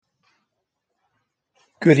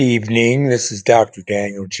Good evening. This is Dr.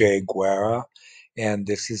 Daniel J. Guerra, and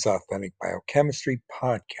this is Authentic Biochemistry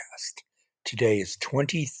Podcast. Today is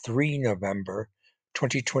 23 November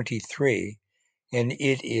 2023, and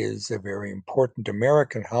it is a very important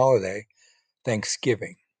American holiday,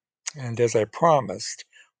 Thanksgiving. And as I promised,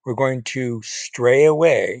 we're going to stray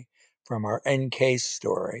away from our NK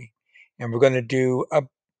story, and we're going to do a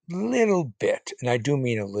little bit, and I do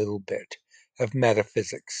mean a little bit, of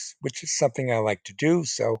metaphysics, which is something I like to do.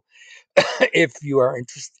 So if you are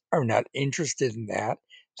not interested in that,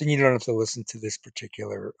 then you don't have to listen to this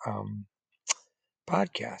particular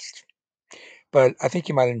podcast. But I think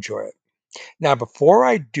you might enjoy it. Now, before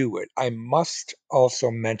I do it, I must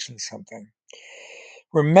also mention something.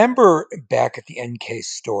 Remember back at the NK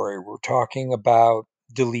story, we're talking about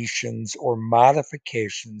deletions or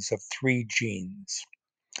modifications of three genes,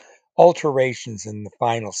 alterations in the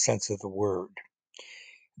final sense of the word.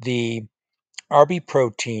 The RB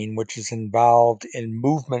protein, which is involved in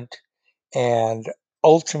movement and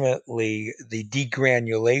ultimately the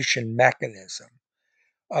degranulation mechanism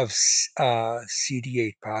of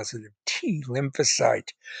CD8 positive T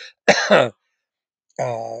lymphocyte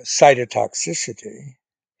cytotoxicity,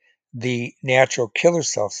 the natural killer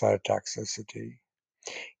cell cytotoxicity,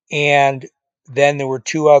 and then there were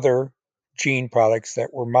two other gene products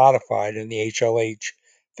that were modified in the HLH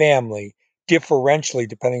family differentially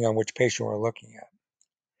depending on which patient we're looking at.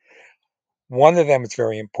 One of them is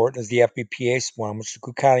very important is the FBPase1, which is the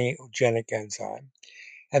gluconeogenic enzyme.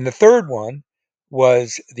 And the third one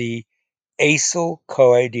was the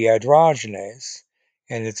acyl-CoA dehydrogenase,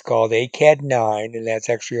 and it's called ACAD9, and that's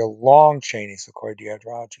actually a long-chain acyl-CoA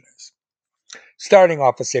dehydrogenase, starting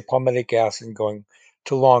off with, say, palmitic acid and going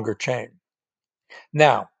to longer chain.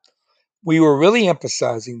 Now, we were really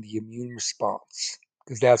emphasizing the immune response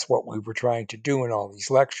because that's what we were trying to do in all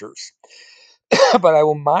these lectures. But I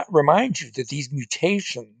will remind you that these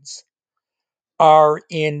mutations are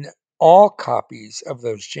in all copies of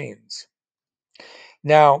those genes.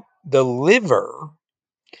 Now, the liver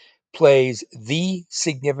plays the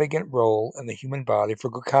significant role in the human body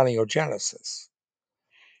for gluconeogenesis.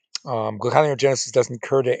 Gluconeogenesis doesn't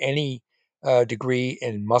occur to any degree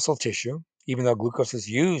in muscle tissue, even though glucose is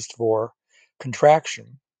used for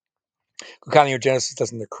contraction. Gluconeogenesis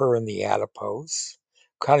doesn't occur in the adipose.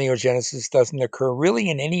 Gluconeogenesis doesn't occur really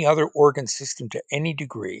in any other organ system to any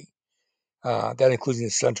degree. That includes the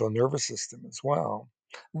central nervous system as well,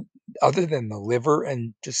 other than the liver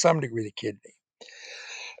and to some degree the kidney.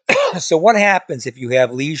 So what happens if you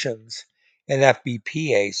have lesions in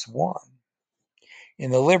FBPase1 in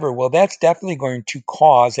the liver? Well, that's definitely going to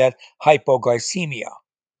cause that hypoglycemia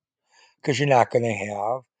because you're not going to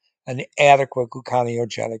have an adequate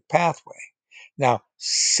gluconeogenic pathway. Now,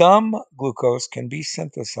 some glucose can be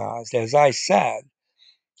synthesized, as I said,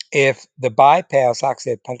 if the bypass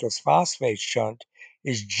oxidate pentose phosphate shunt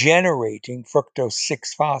is generating fructose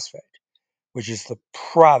 6-phosphate, which is the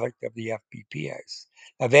product of the FBPase.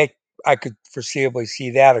 Now, I could foreseeably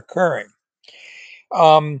see that occurring.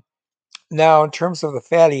 Now, in terms of the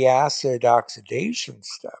fatty acid oxidation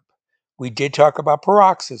step, we did talk about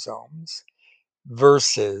peroxisomes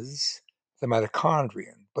versus the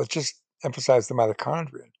mitochondrion. Let's just emphasize the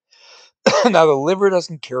mitochondrion. Now, the liver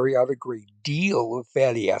doesn't carry out a great deal of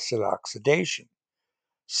fatty acid oxidation.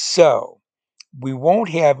 So, we won't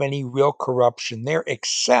have any real corruption there,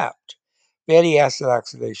 except fatty acid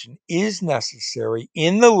oxidation is necessary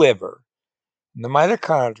in the liver, in the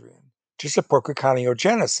mitochondrion, to support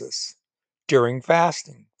gluconeogenesis during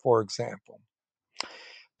fasting, for example,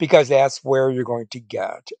 because that's where you're going to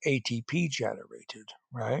get ATP generated,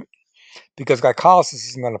 right? Because glycolysis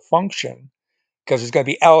isn't going to function because there's going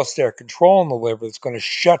to be allosteric control in the liver that's going to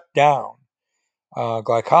shut down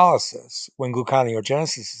glycolysis when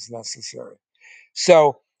gluconeogenesis is necessary.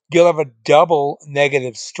 So you'll have a double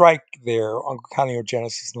negative strike there on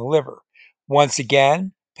gluconeogenesis in the liver. Once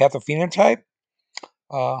again, pathophyenotype,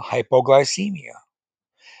 hypoglycemia.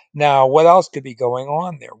 Now, what else could be going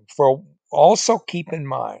on there? Also keep in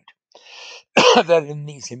mind that in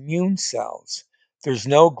these immune cells, there's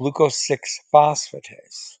no glucose 6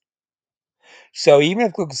 phosphatase. So even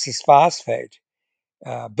if glucose 6 phosphate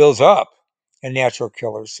builds up in natural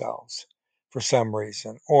killer cells for some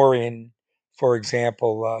reason, or in, for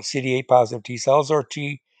example, CD8 positive T cells or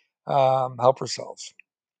T helper cells,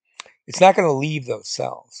 it's not going to leave those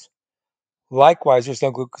cells. Likewise, there's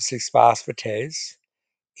no glucose 6 phosphatase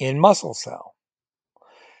in muscle cell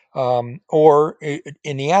or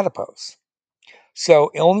in the adipose.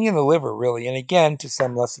 So only in the liver, really, and again, to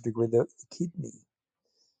some lesser degree, the kidney.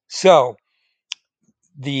 So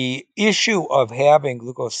the issue of having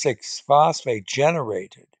glucose 6 phosphate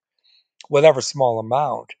generated, whatever small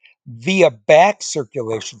amount, via back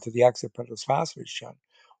circulation to the oxypentose phosphate shunt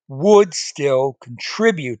would still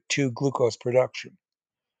contribute to glucose production.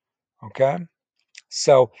 Okay?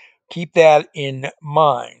 So keep that in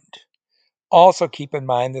mind. Also keep in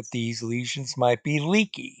mind that these lesions might be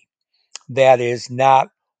leaky. That is, not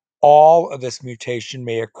all of this mutation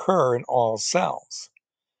may occur in all cells.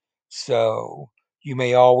 So you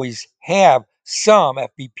may always have some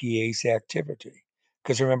FBPase activity.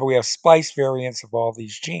 Because remember, we have splice variants of all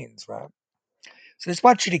these genes, right? So I just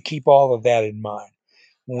want you to keep all of that in mind.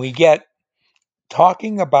 When we get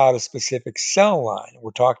talking about a specific cell line,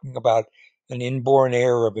 we're talking about an inborn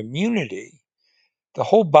error of immunity, the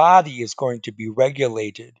whole body is going to be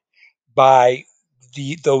regulated by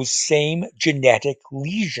those same genetic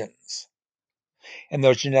lesions. And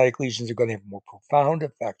those genetic lesions are going to have a more profound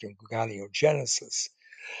effect on gluconeogenesis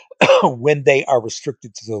when they are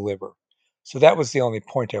restricted to the liver. So that was the only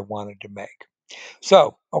point I wanted to make.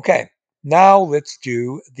 So, okay, now let's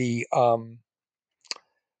do the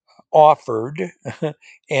offered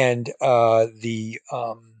and the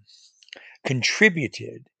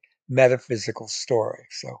contributed metaphysical story.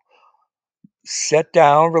 So sit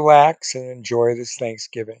down, relax, and enjoy this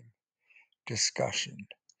Thanksgiving discussion.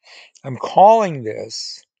 I'm calling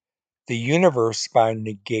this The Universe by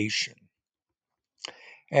Negation.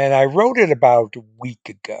 And I wrote it about a week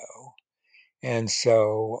ago. And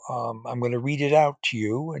so I'm going to read it out to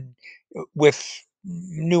you and with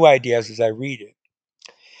new ideas as I read it.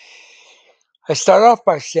 I start off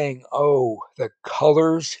by saying, oh, the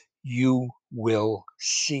colors you will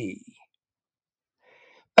see.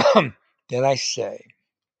 Then I say,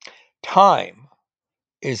 time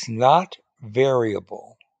is not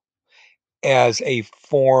variable as a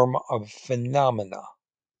form of phenomena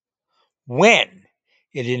when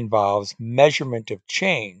it involves measurement of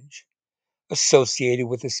change associated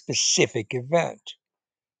with a specific event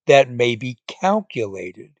that may be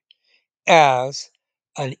calculated as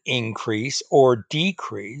an increase or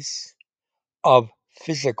decrease of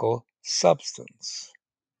physical substance.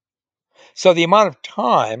 So the amount of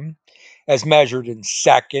time, as measured in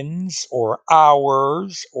seconds or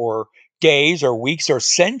hours or days or weeks or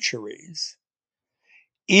centuries,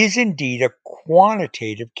 is indeed a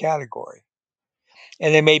quantitative category.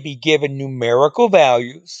 And it may be given numerical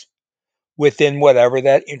values within whatever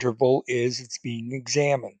that interval is that's being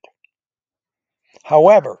examined.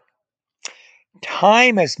 However,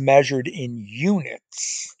 time as measured in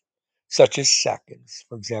units, such as seconds,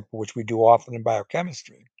 for example, which we do often in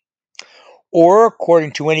biochemistry, or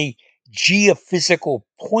according to any geophysical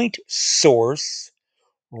point source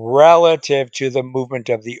relative to the movement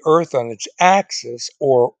of the Earth on its axis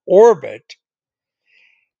or orbit,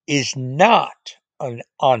 is not an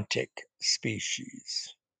ontic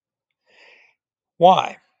species.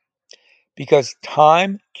 Why? Because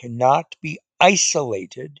time cannot be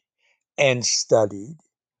isolated and studied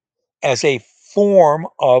as a form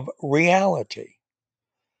of reality,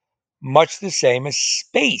 much the same as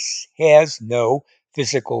space has no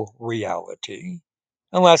physical reality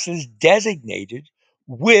unless it is designated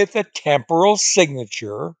with a temporal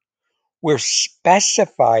signature where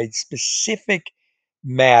specified specific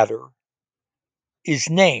matter is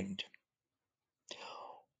named.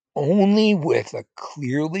 Only with a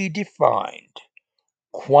clearly defined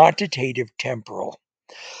quantitative temporal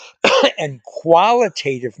and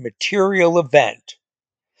qualitative material event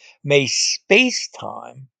may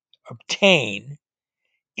space-time obtain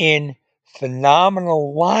in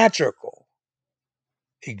phenomenological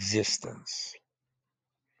existence.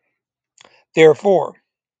 Therefore,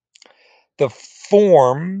 the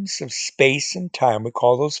forms of space and time, we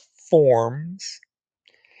call those forms,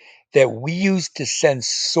 that we use to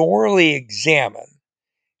sensorially examine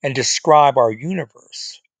and describe our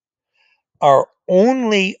universe are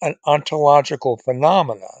only an ontological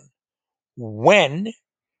phenomenon when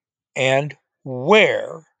and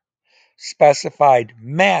where specified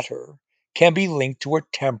matter can be linked to a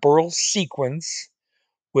temporal sequence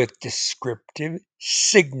with descriptive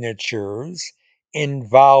signatures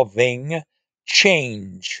involving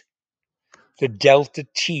change. The delta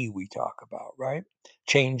T we talk about, right?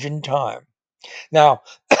 Change in time. Now,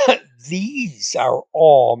 these are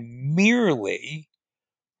all merely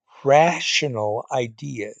rational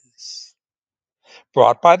ideas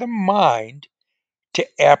brought by the mind to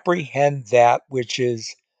apprehend that which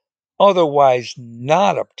is otherwise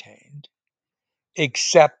not obtained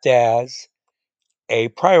except as a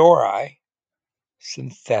priori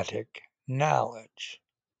synthetic knowledge.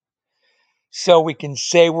 So we can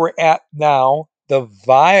say we're at now the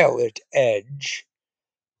violet edge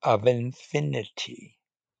of infinity,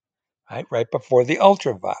 right before the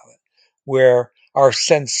ultraviolet, where our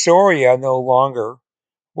sensoria no longer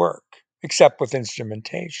work, except with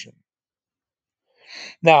instrumentation.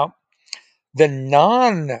 Now, the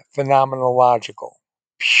non-phenomenological,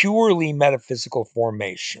 purely metaphysical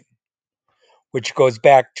formation, which goes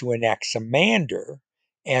back to Anaximander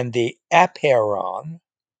and the apeiron,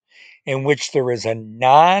 in which there is a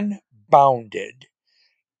non-bounded,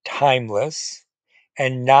 timeless,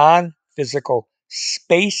 and non-physical,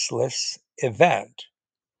 spaceless event,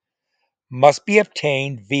 must be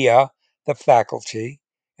obtained via the faculty,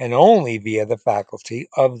 and only via the faculty,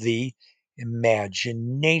 of the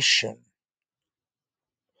imagination.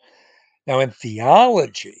 Now, in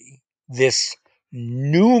theology, this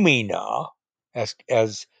noumena, as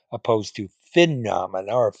opposed to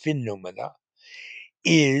phenomena or phenomena,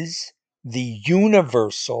 is the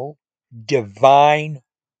universal divine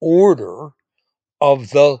order of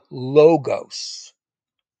the Logos.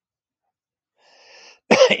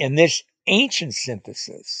 In this ancient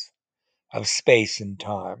synthesis of space and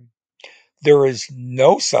time, there is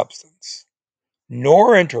no substance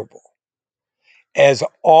nor interval, as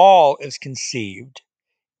all is conceived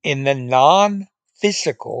in the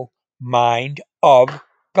non-physical mind of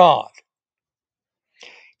God.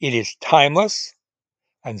 It is timeless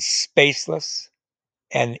and spaceless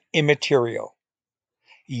and immaterial.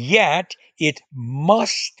 Yet it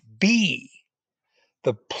must be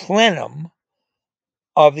the plenum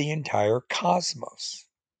of the entire cosmos.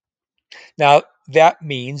 Now, that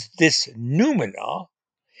means this noumena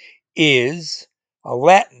is a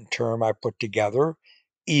Latin term I put together,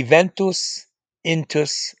 eventus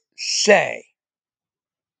intus se.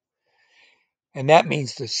 And that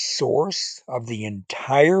means the source of the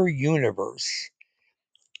entire universe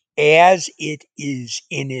as it is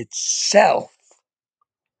in itself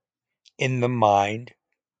in the mind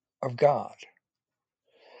of God.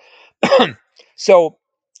 So,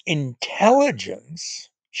 intelligence,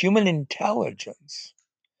 human intelligence,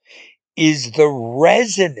 is the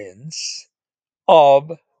resonance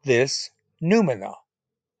of this noumena.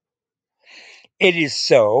 It is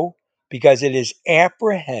so because it is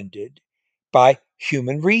apprehended by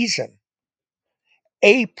human reason,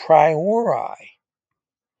 a priori,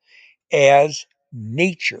 as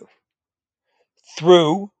nature,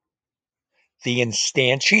 through the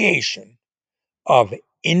instantiation of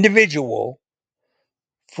individual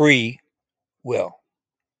free will.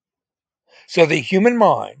 So the human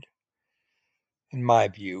mind, in my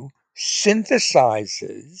view,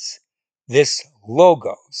 synthesizes this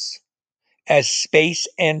logos as space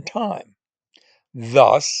and time.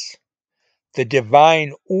 Thus, the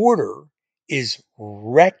divine order is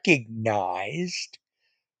recognized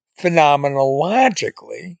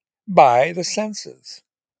phenomenologically by the senses.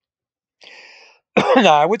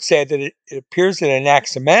 Now, I would say that it appears that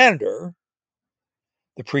Anaximander,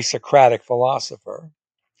 the pre-Socratic philosopher,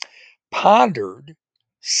 pondered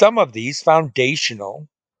some of these foundational,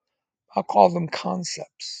 I'll call them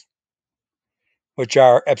concepts, which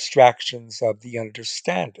are abstractions of the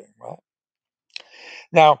understanding, right?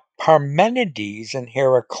 Now, Parmenides and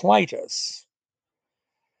Heraclitus,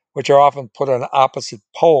 which are often put on opposite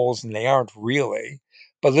poles, and they aren't really,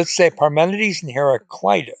 but let's say Parmenides and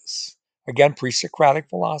Heraclitus, again, pre-Socratic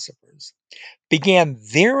philosophers, began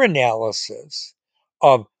their analysis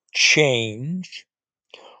of change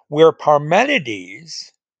where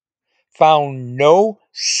Parmenides found no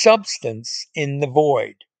substance in the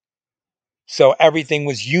void. So everything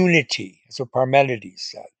was unity, that's what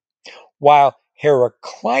Parmenides said. While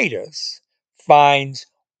Heraclitus finds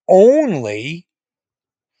only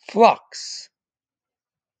flux.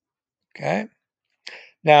 Okay?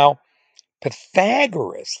 Now,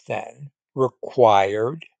 Pythagoras then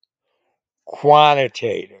required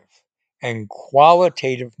quantitative and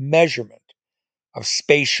qualitative measurement of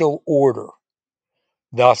spatial order,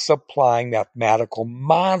 thus applying mathematical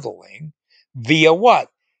modeling via what?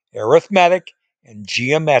 Arithmetic and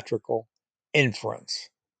geometrical inference.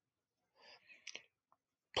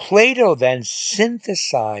 Plato then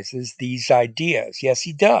synthesizes these ideas. Yes,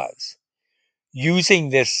 he does, using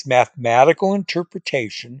this mathematical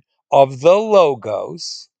interpretation of the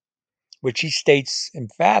logos, which he states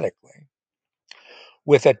emphatically,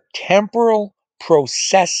 with a temporal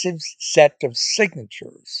processive set of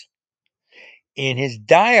signatures in his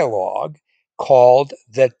dialogue called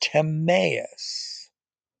the Timaeus.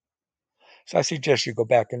 So I suggest you go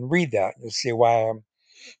back and read that. You'll see why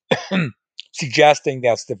I'm suggesting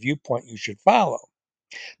that's the viewpoint you should follow.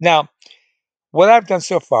 Now, what I've done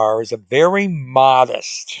so far is a very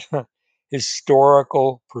modest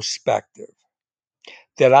historical perspective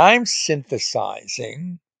that I'm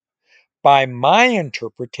synthesizing by my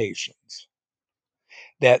interpretations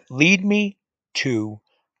that lead me to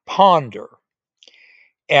ponder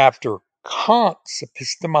after Kant's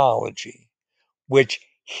epistemology, which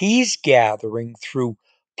he's gathering through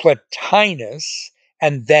Plotinus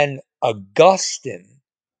and then Augustine,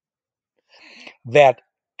 that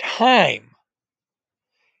time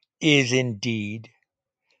is indeed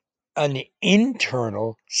an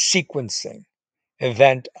internal sequencing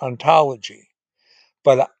event ontology.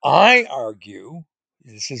 But I argue,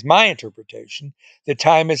 this is my interpretation, that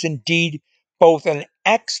time is indeed both an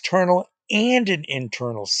external and an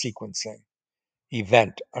internal sequencing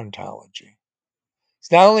event ontology.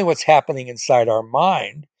 It's not only what's happening inside our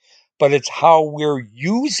mind, but it's how we're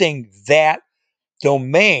using that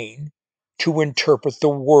domain to interpret the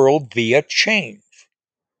world via change.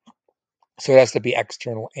 So it has to be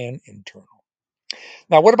external and internal.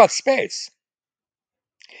 Now, what about space?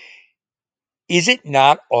 Is it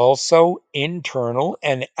not also internal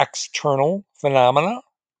and external phenomena?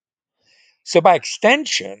 So by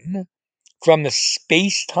extension, from the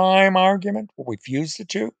space-time argument, where we fuse the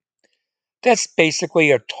two, that's basically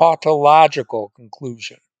a tautological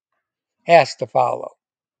conclusion. Has to follow.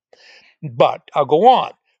 But I'll go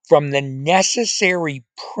on. From the necessary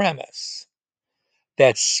premise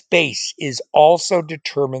that space is also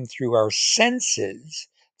determined through our senses,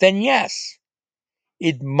 then yes,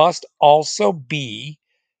 it must also be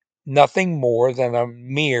nothing more than a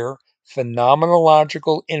mere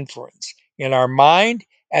phenomenological inference in our mind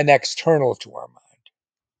and external to our mind.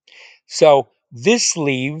 So this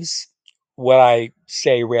leaves what I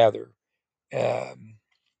say rather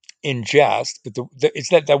in jest, but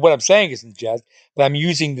it's not that what I'm saying is in jest, but I'm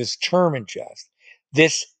using this term in jest.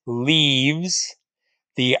 This leaves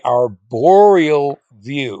the arboreal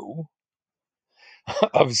view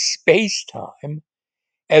of space time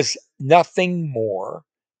as nothing more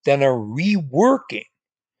than a reworking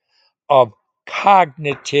of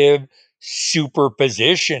cognitive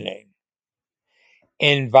superpositioning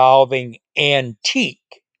involving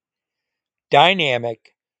antique,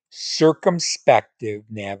 dynamic, circumspective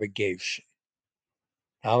navigation.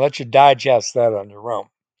 I'll let you digest that on your own.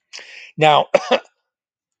 Now,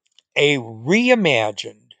 a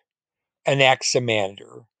reimagined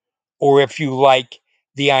Anaximander, or if you like,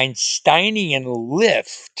 the Einsteinian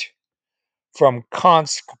lift from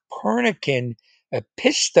Kant's Copernican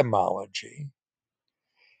epistemology,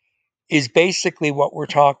 is basically what we're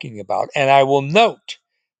talking about. And I will note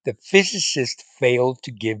the physicist failed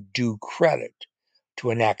to give due credit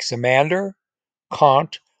to Anaximander,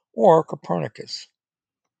 Kant, or Copernicus,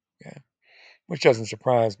 okay? Which doesn't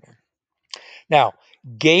surprise me. Now,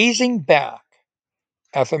 gazing back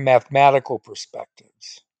at the mathematical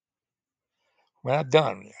perspectives, we're not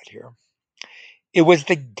done yet here. It was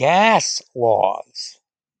the gas laws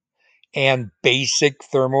and basic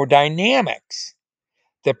thermodynamics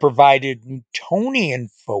that provided Newtonian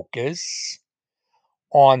focus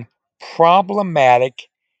on problematic,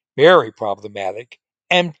 very problematic,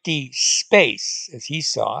 empty space, as he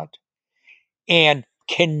saw it, and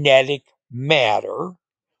kinetic matter,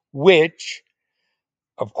 which,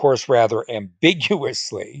 of course, rather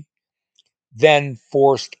ambiguously, then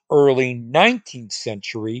forced early 19th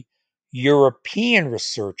century European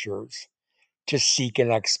researchers to seek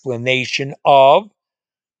an explanation of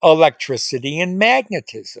electricity and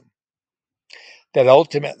magnetism that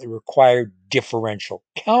ultimately required differential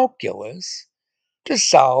calculus to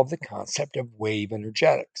solve the concept of wave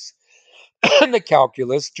energetics. And the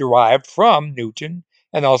calculus derived from Newton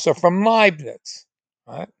and also from Leibniz.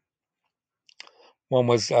 Right? One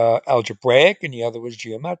was algebraic and the other was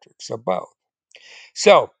geometric, so both.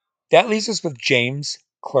 So that leaves us with James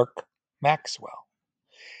Clerk Maxwell,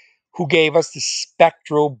 who gave us the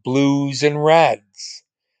spectral blues and reds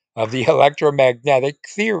of the electromagnetic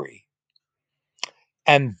theory,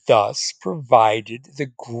 and thus provided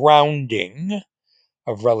the grounding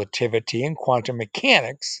of relativity and quantum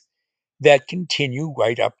mechanics that continue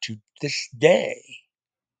right up to this day.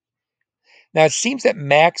 Now, it seems that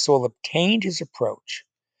Maxwell obtained his approach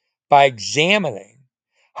by examining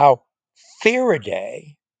how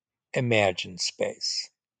Faraday imagined space.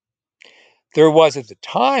 There was at the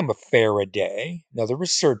time of Faraday, another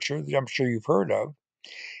researcher that I'm sure you've heard of,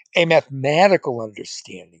 a mathematical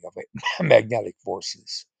understanding of magnetic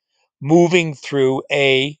forces moving through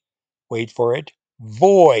a, wait for it,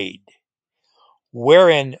 void,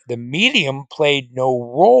 wherein the medium played no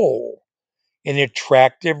role in the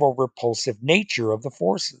attractive or repulsive nature of the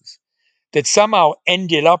forces, that somehow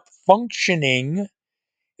ended up functioning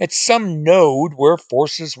at some node where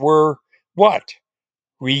forces were what?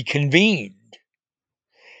 Reconvened.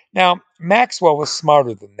 Now, Maxwell was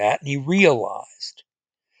smarter than that, and he realized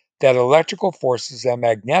that electrical forces and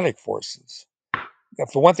magnetic forces,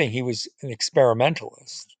 for one thing, he was an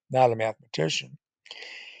experimentalist, not a mathematician.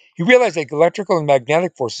 He realized that electrical and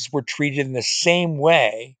magnetic forces were treated in the same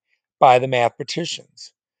way by the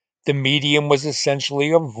mathematicians. The medium was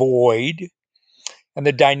essentially a void, and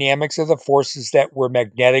the dynamics of the forces that were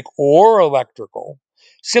magnetic or electrical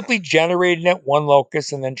simply generated at one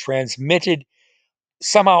locus and then transmitted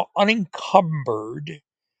somehow unencumbered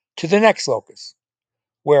to the next locus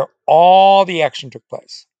where all the action took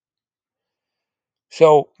place.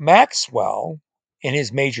 So Maxwell, in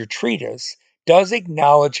his major treatise, does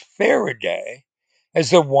acknowledge Faraday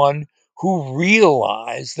as the one who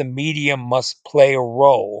realized the medium must play a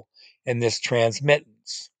role in this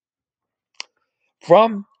transmittance.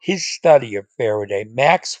 From his study of Faraday,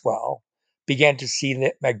 Maxwell began to see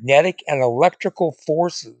that magnetic and electrical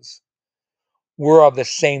forces were of the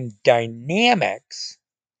same dynamics,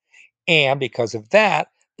 and because of that,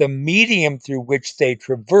 the medium through which they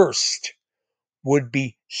traversed would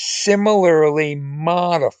be similarly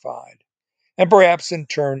modified, and perhaps in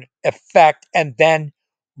turn affect and then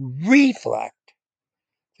reflect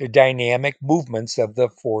the dynamic movements of the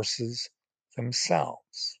forces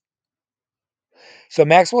themselves. So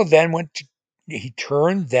Maxwell then he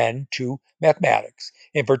turned then to mathematics,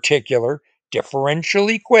 in particular differential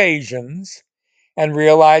equations, and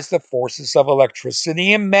realized the forces of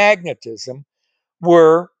electricity and magnetism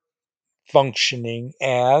were functioning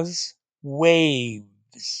as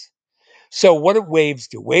waves. So what do waves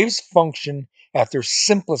do? Waves function at their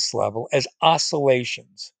simplest level as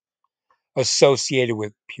oscillations associated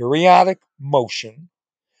with periodic motion,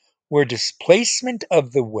 where displacement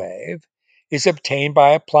of the wave is obtained by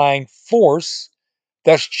applying force,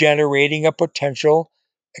 thus generating a potential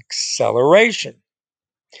acceleration.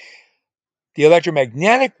 The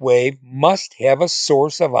electromagnetic wave must have a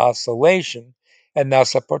source of oscillation and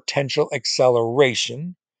thus a potential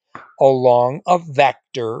acceleration along a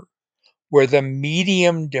vector where the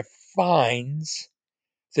medium defines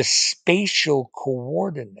the spatial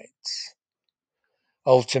coordinates,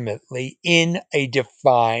 ultimately in a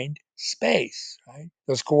defined space. Right?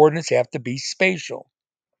 Those coordinates have to be spatial.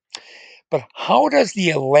 But how does the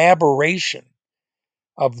elaboration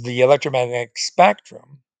of the electromagnetic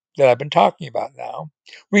spectrum that I've been talking about now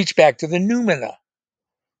reach back to the noumena?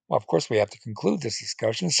 Well, of course, we have to conclude this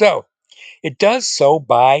discussion. So it does so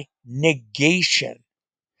by negation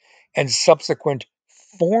and subsequent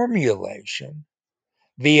formulation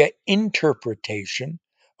via interpretation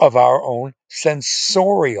of our own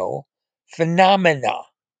sensorial phenomena.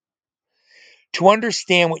 To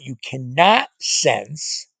understand what you cannot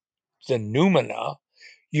sense, the noumena,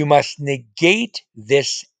 you must negate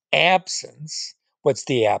this absence. What's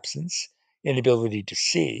the absence? Inability to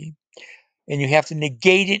see. And you have to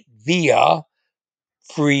negate it via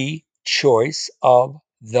free choice of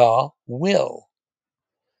the will.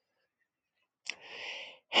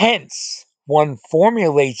 Hence, one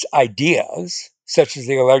formulates ideas, such as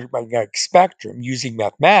the electromagnetic spectrum, using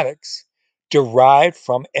mathematics derived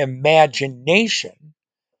from imagination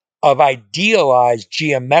of idealized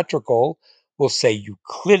geometrical, we'll say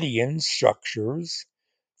Euclidean structures,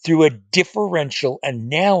 through a differential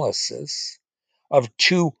analysis of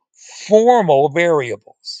two formal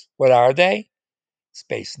variables. What are they?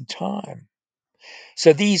 Space and time.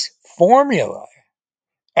 So these formulae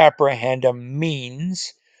apprehend a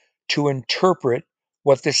means to interpret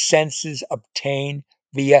what the senses obtain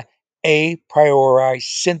via a priori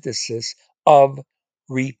synthesis of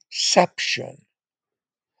reception.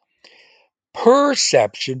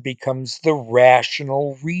 Perception becomes the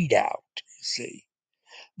rational readout, you see.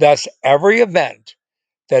 Thus, every event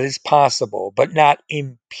that is possible but not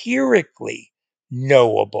empirically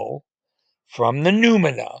knowable from the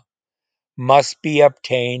noumena must be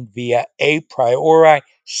obtained via a priori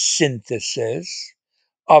synthesis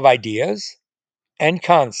of ideas and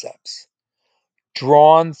concepts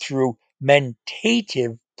drawn through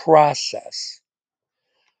mentative process,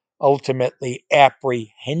 ultimately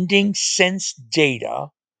apprehending sense data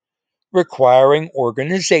requiring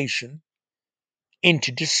organization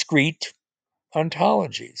into discrete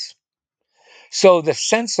ontologies. So the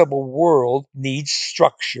sensible world needs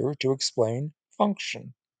structure to explain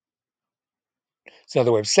function. It's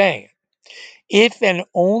another way of saying it. If and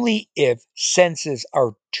only if senses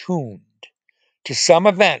are tuned to some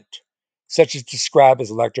event, such as described as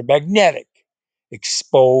electromagnetic,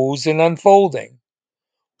 exposed and unfolding,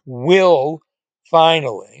 will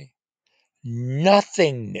finally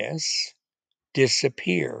nothingness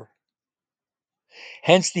disappear.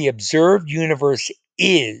 Hence, the observed universe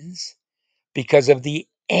is because of the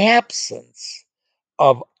absence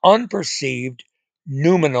of unperceived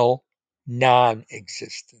noumenal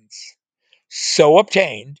non-existence, so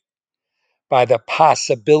obtained by the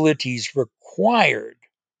possibilities required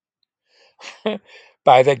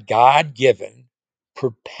by the God-given,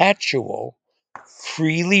 perpetual,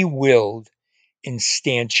 freely willed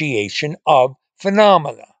instantiation of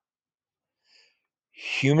phenomena,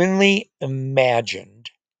 humanly imagined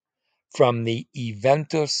from the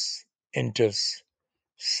eventus intus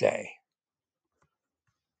se.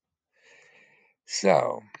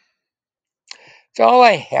 So, that's all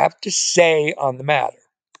I have to say on the matter.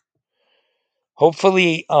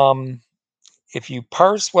 Hopefully, if you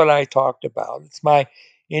parse what I talked about, it's my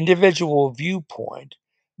individual viewpoint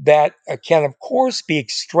that can, of course, be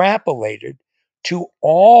extrapolated to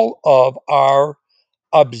all of our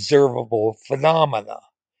observable phenomena,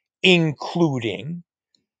 including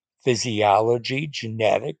physiology,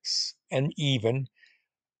 genetics, and even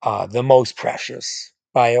the most precious,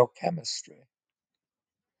 biochemistry.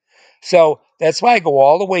 So that's why I go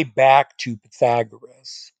all the way back to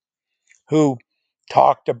Pythagoras, who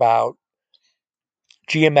talked about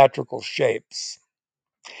geometrical shapes.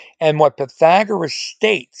 And what Pythagoras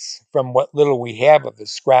states, from what little we have of the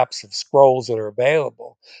scraps of scrolls that are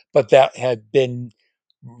available, but that had been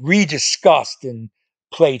rediscussed in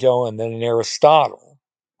Plato and then in Aristotle,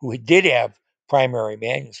 who did have primary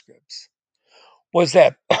manuscripts, was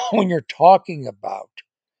that when you're talking about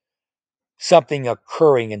something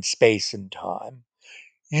occurring in space and time,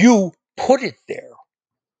 you put it there.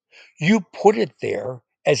 You put it there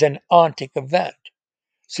as an ontic event.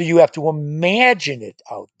 So you have to imagine it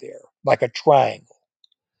out there like a triangle.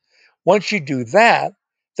 Once you do that,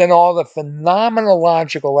 then all the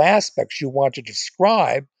phenomenological aspects you want to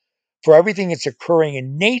describe for everything that's occurring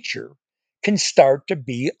in nature can start to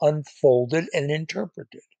be unfolded and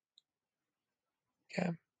interpreted.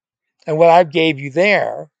 Okay? And what I gave you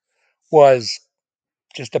there was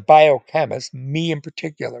just a biochemist, me in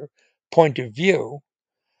particular, point of view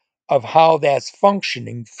of how that's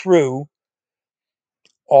functioning through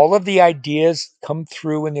all of the ideas come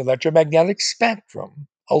through in the electromagnetic spectrum,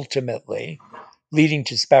 ultimately leading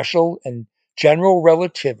to special and general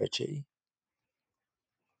relativity.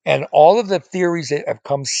 And all of the theories that have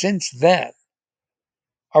come since then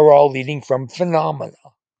are all leading from phenomena.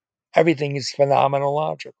 Everything is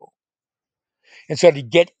phenomenological. And so to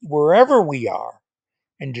get wherever we are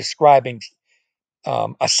in describing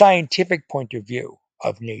a scientific point of view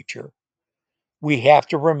of nature, we have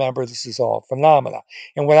to remember this is all phenomena.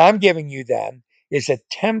 And what I'm giving you then is a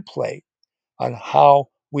template on how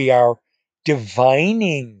we are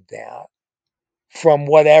divining that from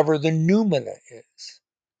whatever the noumena is,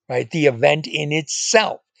 right? The event in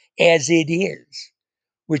itself as it is,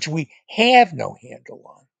 which we have no handle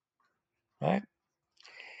on, right?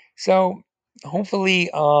 So hopefully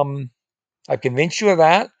I convinced you of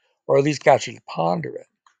that, or at least got you to ponder it.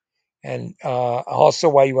 And also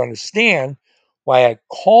why you understand why I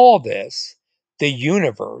call this the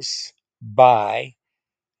universe by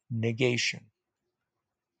negation.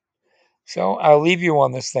 So I'll leave you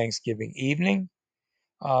on this Thanksgiving evening.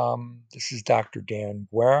 This is Dr. Dan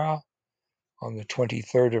Guerra on the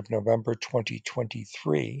 23rd of November,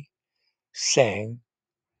 2023, saying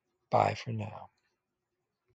bye for now.